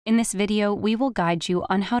In this video, we will guide you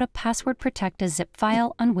on how to password protect a zip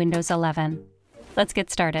file on Windows 11. Let's get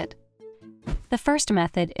started. The first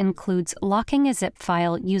method includes locking a zip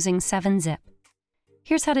file using 7-zip.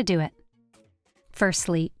 Here's how to do it.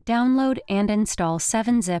 Firstly, download and install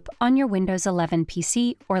 7-zip on your Windows 11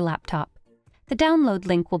 PC or laptop. The download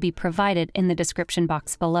link will be provided in the description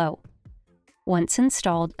box below. Once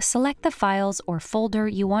installed, select the files or folder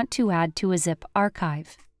you want to add to a zip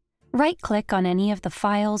archive. Right-click on any of the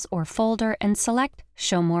files or folder and select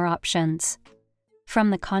Show More Options.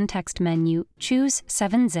 From the context menu, choose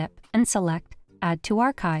 7-zip and select Add to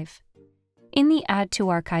Archive. In the Add to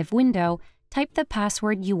Archive window, type the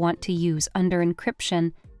password you want to use under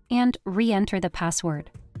encryption and re-enter the password.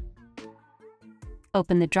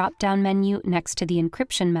 Open the drop-down menu next to the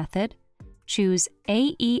encryption method, choose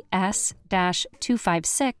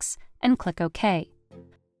AES-256 and click OK.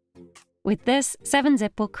 With this,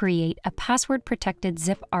 7-zip will create a password-protected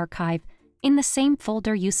zip archive in the same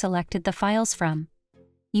folder you selected the files from.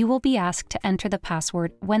 You will be asked to enter the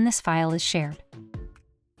password when this file is shared.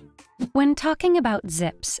 When talking about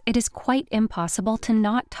zips, it is quite impossible to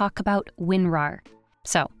not talk about WinRAR.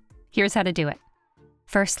 So, here's how to do it.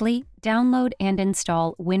 Firstly, download and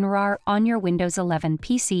install WinRAR on your Windows 11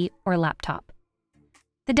 PC or laptop.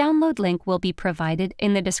 The download link will be provided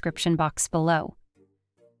in the description box below.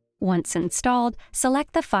 Once installed,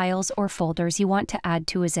 select the files or folders you want to add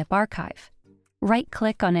to a zip archive.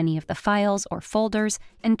 Right-click on any of the files or folders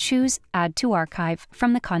and choose Add to Archive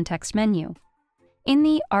from the context menu. In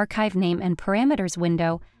the Archive Name and Parameters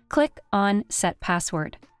window, click on Set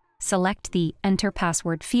Password. Select the Enter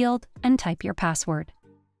Password field and type your password.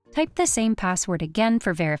 Type the same password again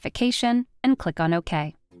for verification and click on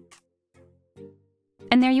OK.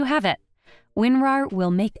 And there you have it. WinRAR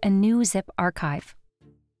will make a new zip archive,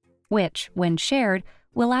 which, when shared,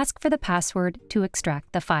 will ask for the password to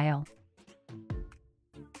extract the file.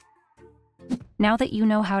 Now that you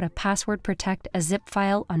know how to password protect a zip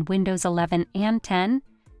file on Windows 11 and 10,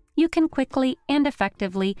 you can quickly and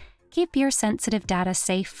effectively keep your sensitive data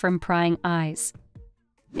safe from prying eyes.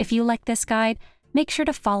 If you like this guide, make sure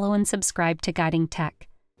to follow and subscribe to Guiding Tech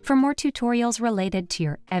for more tutorials related to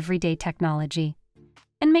your everyday technology.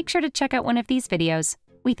 And make sure to check out one of these videos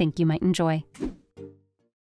we think you might enjoy.